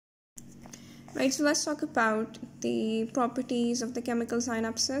Right, so let's talk about the properties of the chemical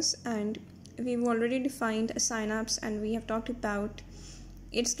synapses. And we've already defined a synapse and we have talked about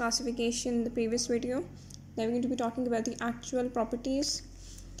its classification in the previous video. Now we're going to be talking about the actual properties,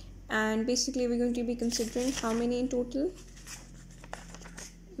 and basically we're going to be considering how many in total.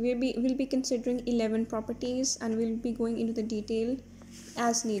 We'll be considering 11 properties, and we'll be going into the detail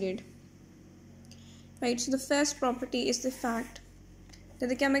as needed. Right, so the first property is the fact that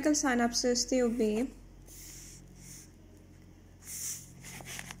the chemical synapses, they obey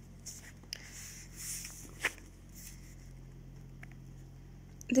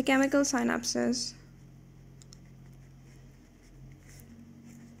the chemical synapses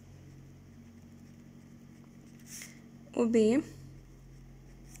obey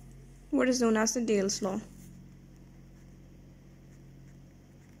what is known as the Dale's law.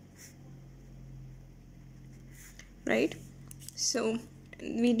 Right, so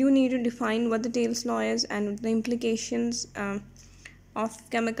we do need to define what the Dale's law is and the implications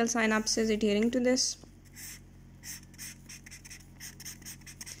of chemical synapses adhering to this.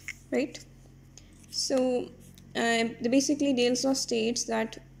 Right, so basically Dale's law states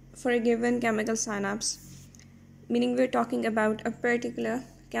that for a given chemical synapse, meaning we're talking about a particular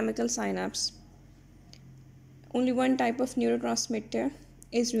chemical synapse, only one type of neurotransmitter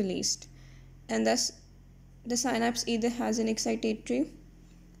is released, and thus the synapse either has an excitatory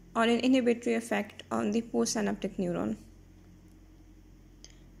or an inhibitory effect on the postsynaptic neuron.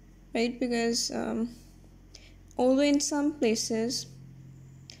 Right, because although in some places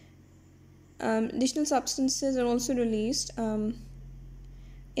additional substances are also released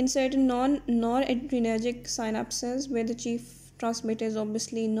in certain noradrenergic synapses where the chief transmitter is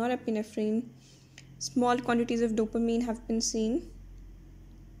obviously norepinephrine, small quantities of dopamine have been seen.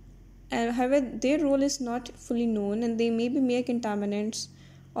 However, their role is not fully known, and they may be mere contaminants,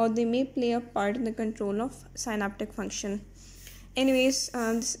 or they may play a part in the control of synaptic function. Anyways,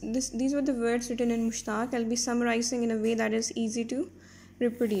 these were the words written in Mushtaq. I'll be summarizing in a way that is easy to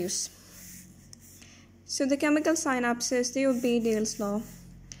reproduce. So the chemical synapses, they obey Dale's law,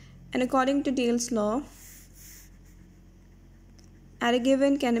 and according to Dale's law, at a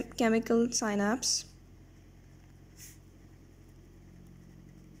given chemical synapse,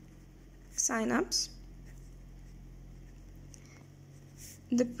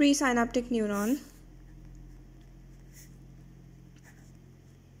 the presynaptic neuron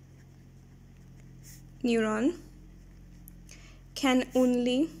can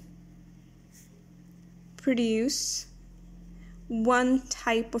only produce one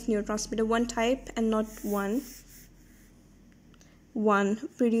type of neurotransmitter, one type and not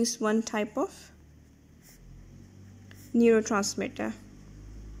produce one type of neurotransmitter.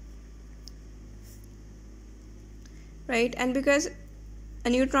 Right, and because a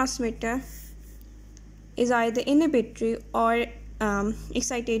neurotransmitter is either inhibitory or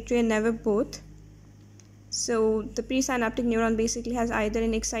excitatory and never both, so the presynaptic neuron basically has either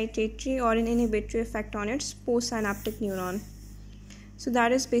an excitatory or an inhibitory effect on its postsynaptic neuron. So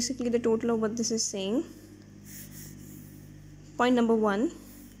that is basically the total of what this is saying. Point number 1,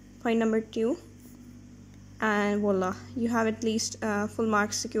 point number 2, and voila, you have at least full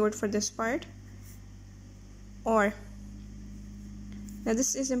marks secured for this part. Or now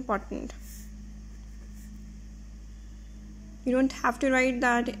this is important. You don't have to write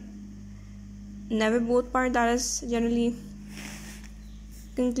that never both part. That is generally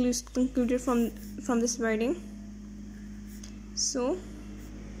concluded from this wording. So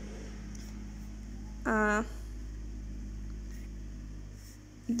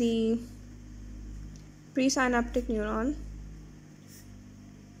the presynaptic neuron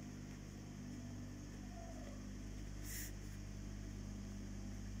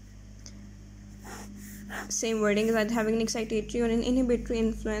same wording is that having an excitatory or an inhibitory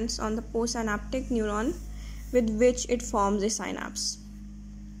influence on the postsynaptic neuron with which it forms a synapse.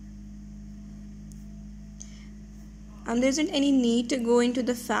 There isn't any need to go into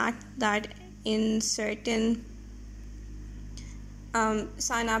the fact that in certain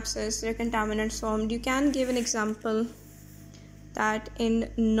synapses there are contaminants formed. You can give an example that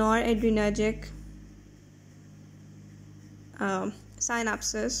in noradrenergic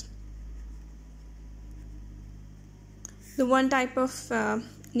synapses, the one type of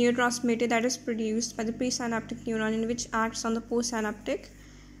neurotransmitter that is produced by the presynaptic neuron in which acts on the postsynaptic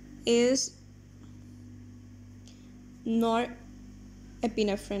is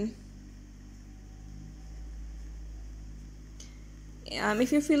norepinephrine.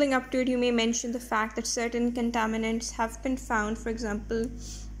 If you're feeling up to it, you may mention the fact that certain contaminants have been found. For example,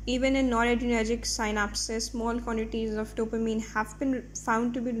 even in noradrenergic synapses, small quantities of dopamine have been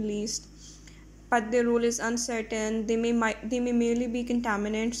found to be released. but their role is uncertain. They may merely be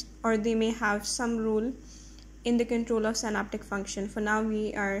contaminants, or they may have some role in the control of synaptic function. For now,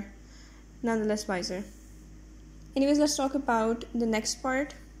 we are nonetheless wiser. Anyways, let's talk about the next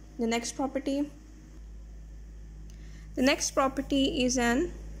part, the next property. The next property is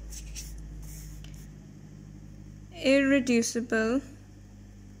an irreducible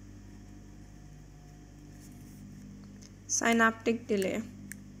synaptic delay.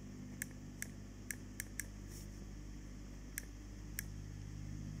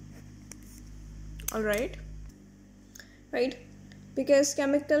 All right, because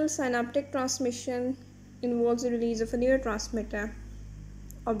chemical synaptic transmission involves the release of a neurotransmitter,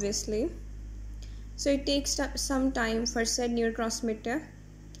 obviously. So it takes some time for said neurotransmitter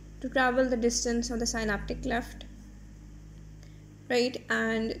to travel the distance of the synaptic cleft, right,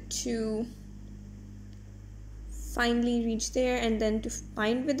 and to finally reach there and then to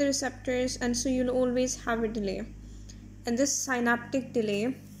bind with the receptors, and so you'll always have a delay. And this synaptic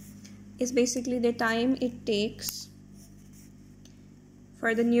delay is basically the time it takes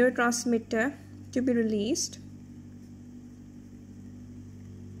for the neurotransmitter to be released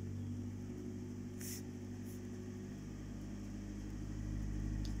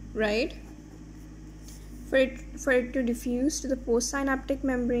right, for it to diffuse to the postsynaptic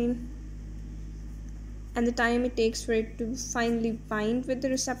membrane, and the time it takes for it to finally bind with the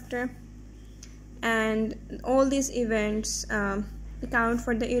receptor. And all these events account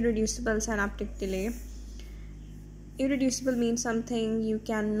for the irreducible synaptic delay. Irreducible means something you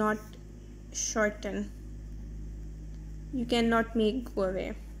cannot shorten, you cannot make go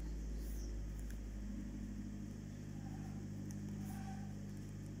away.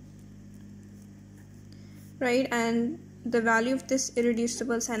 Right, and the value of this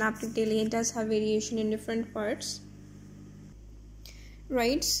irreducible synaptic delay does have variation in different parts.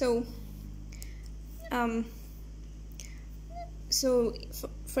 Right, so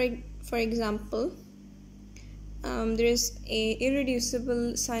for example, there is a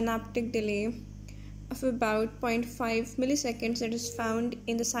irreducible synaptic delay of about 0.5 milliseconds that is found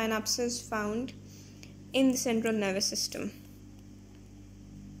in the synapses found in the central nervous system.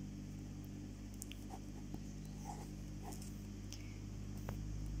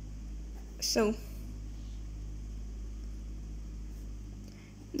 So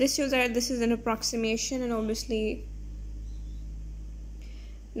this shows that this is an approximation, and obviously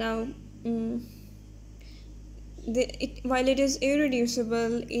now while it is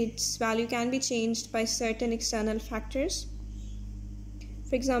irreducible, its value can be changed by certain external factors.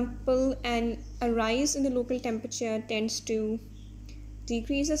 For example, a rise in the local temperature tends to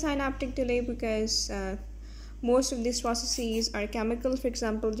decrease the synaptic delay because most of these processes are chemical, for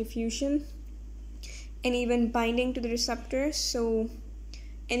example diffusion and even binding to the receptors. So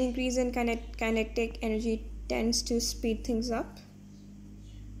an increase in kinetic energy tends to speed things up.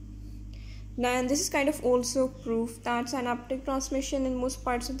 Now, and this is kind of also proof that synaptic transmission in most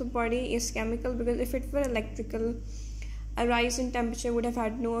parts of the body is chemical, because if it were electrical, a rise in temperature would have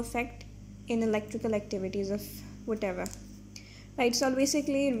had no effect in electrical activities of whatever. Right, so I'll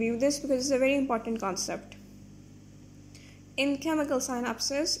basically review this because it's a very important concept. In chemical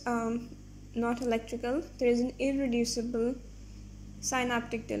synapses, not electrical, there is an irreducible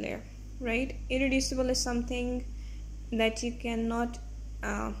synaptic delay, right? Irreducible is something that you cannot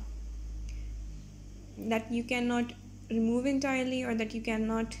remove entirely, or that you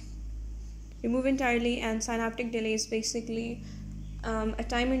cannot remove entirely, and synaptic delay is basically a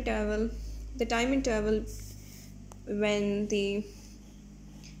time interval, the time interval when the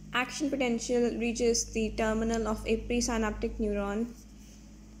action potential reaches the terminal of a presynaptic neuron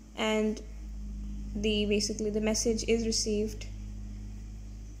and basically the message is received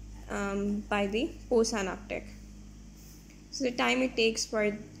by the postsynaptic. So the time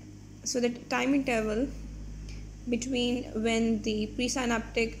interval between when the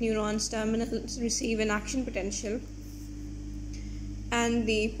presynaptic neurons terminals receive an action potential and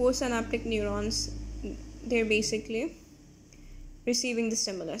the postsynaptic neurons, they're basically receiving the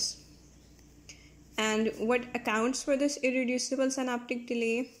stimulus. And what accounts for this irreducible synaptic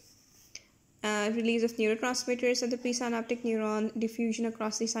delay? Release of neurotransmitters at the presynaptic neuron, diffusion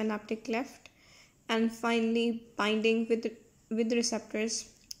across the synaptic cleft, and finally binding with the receptors,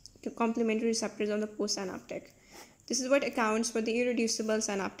 to complementary receptors on the postsynaptic. This is what accounts for the irreducible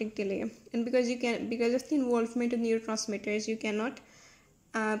synaptic delay. And because of the involvement of neurotransmitters, you cannot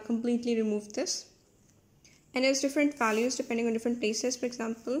completely remove this. And there's different values depending on different places. For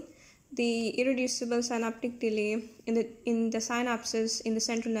example, the irreducible synaptic delay in the synapses in the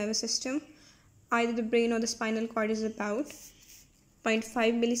central nervous system, either the brain or the spinal cord, is about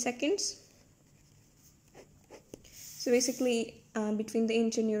 0.5 milliseconds. So basically between the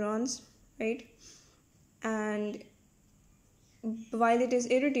interneurons, right? And while it is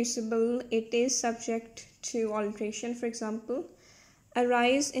irreducible, it is subject to alteration. For example, a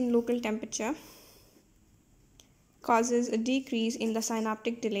rise in local temperature causes a decrease in the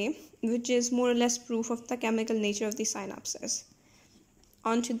synaptic delay, which is more or less proof of the chemical nature of the synapses.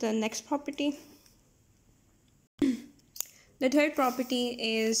 On to the next property. The third property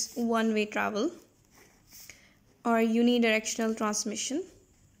is one-way travel or unidirectional transmission.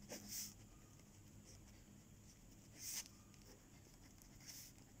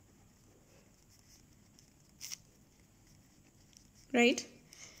 Right?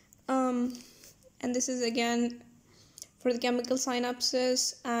 And this is again for the chemical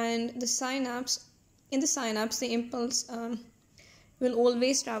synapses, and the synapse, in the synapse, the impulse will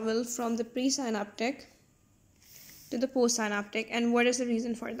always travel from the presynaptic to the postsynaptic. And what is the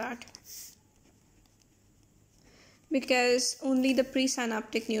reason for that? Because only the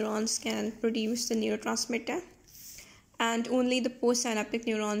presynaptic neurons can produce the neurotransmitter, and only the postsynaptic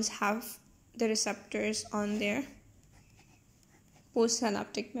neurons have the receptors on their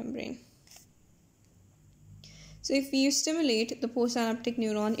postsynaptic membrane. So if you stimulate the postsynaptic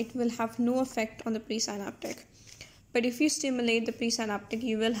neuron, it will have no effect on the presynaptic. But if you stimulate the presynaptic,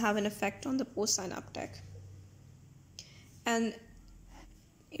 you will have an effect on the postsynaptic. And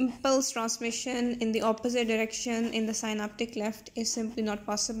impulse transmission in the opposite direction in the synaptic left is simply not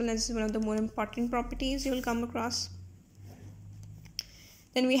possible, and this is one of the more important properties you will come across.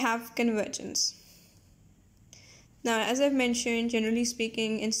 Then we have convergence. Now, as I've mentioned, generally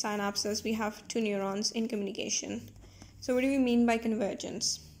speaking, in synapses, we have two neurons in communication. So what do we mean by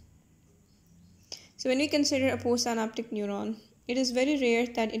convergence? So when we consider a postsynaptic neuron, it is very rare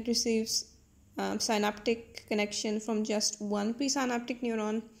that it receives synaptic connection from just one presynaptic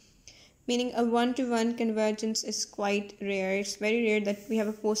neuron, meaning a one-to-one convergence is quite rare. It's very rare that we have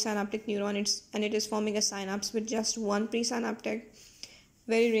a postsynaptic neuron and it is forming a synapse with just one presynaptic.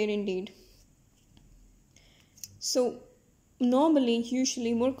 Very rare indeed. So normally,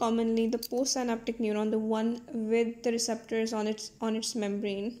 usually, more commonly, the postsynaptic neuron, the one with the receptors on its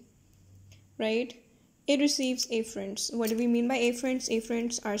membrane, right, it receives afferents. What do we mean by afferents?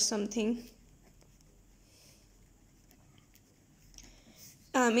 Afferents are something,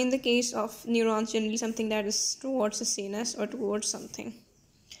 in the case of neurons, generally something that is towards the CNS or towards something.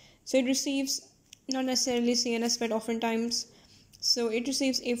 So it receives, not necessarily CNS, but oftentimes, so it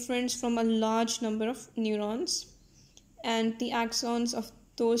receives afferents from a large number of neurons, and the axons of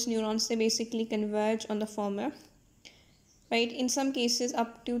those neurons, they basically converge on the former, right? In some cases,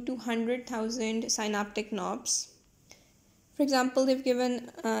 up to 200,000 synaptic knobs. For example, they've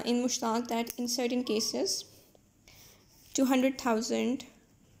given in Mushtaq that in certain cases, 200,000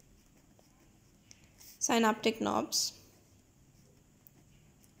 synaptic knobs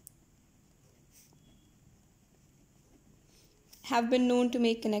have been known to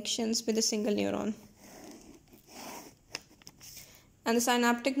make connections with a single neuron. And the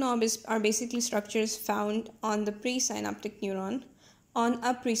synaptic knob are basically structures found on the presynaptic neuron, on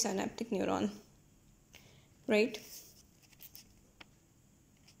a presynaptic neuron, right?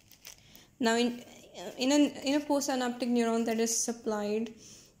 Now, in a postsynaptic neuron that is supplied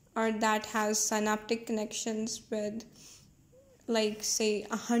or that has synaptic connections with, like, say,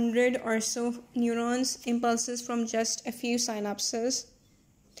 100 or so neurons, impulses from just a few synapses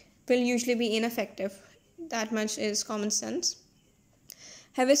will usually be ineffective. That much is common sense.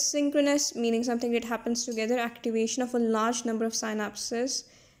 However, synchronous, meaning something that happens together, activation of a large number of synapses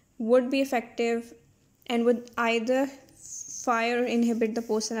would be effective and would either fire or inhibit the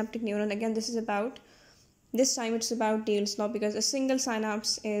postsynaptic neuron. Again, this time it's about Dale's law, because a single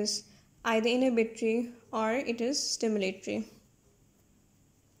synapse is either inhibitory or it is stimulatory.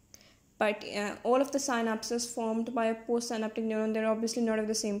 But all of the synapses formed by a postsynaptic neuron, they're obviously not of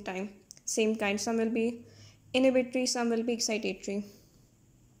the same kind. Some will be inhibitory, some will be excitatory.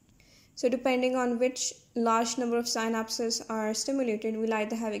 So depending on which large number of synapses are stimulated, we'll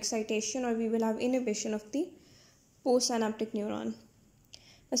either have excitation or we will have inhibition of the postsynaptic neuron.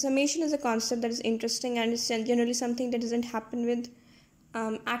 A summation is a concept that is interesting, and it's generally something that doesn't happen with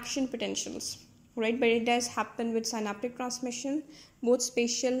action potentials, right? But it does happen with synaptic transmission, both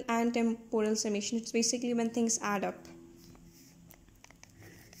spatial and temporal summation. It's basically when things add up.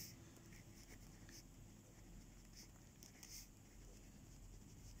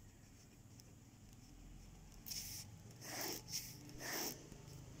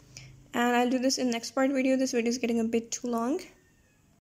 And I'll do this in next part video. This video is getting a bit too long.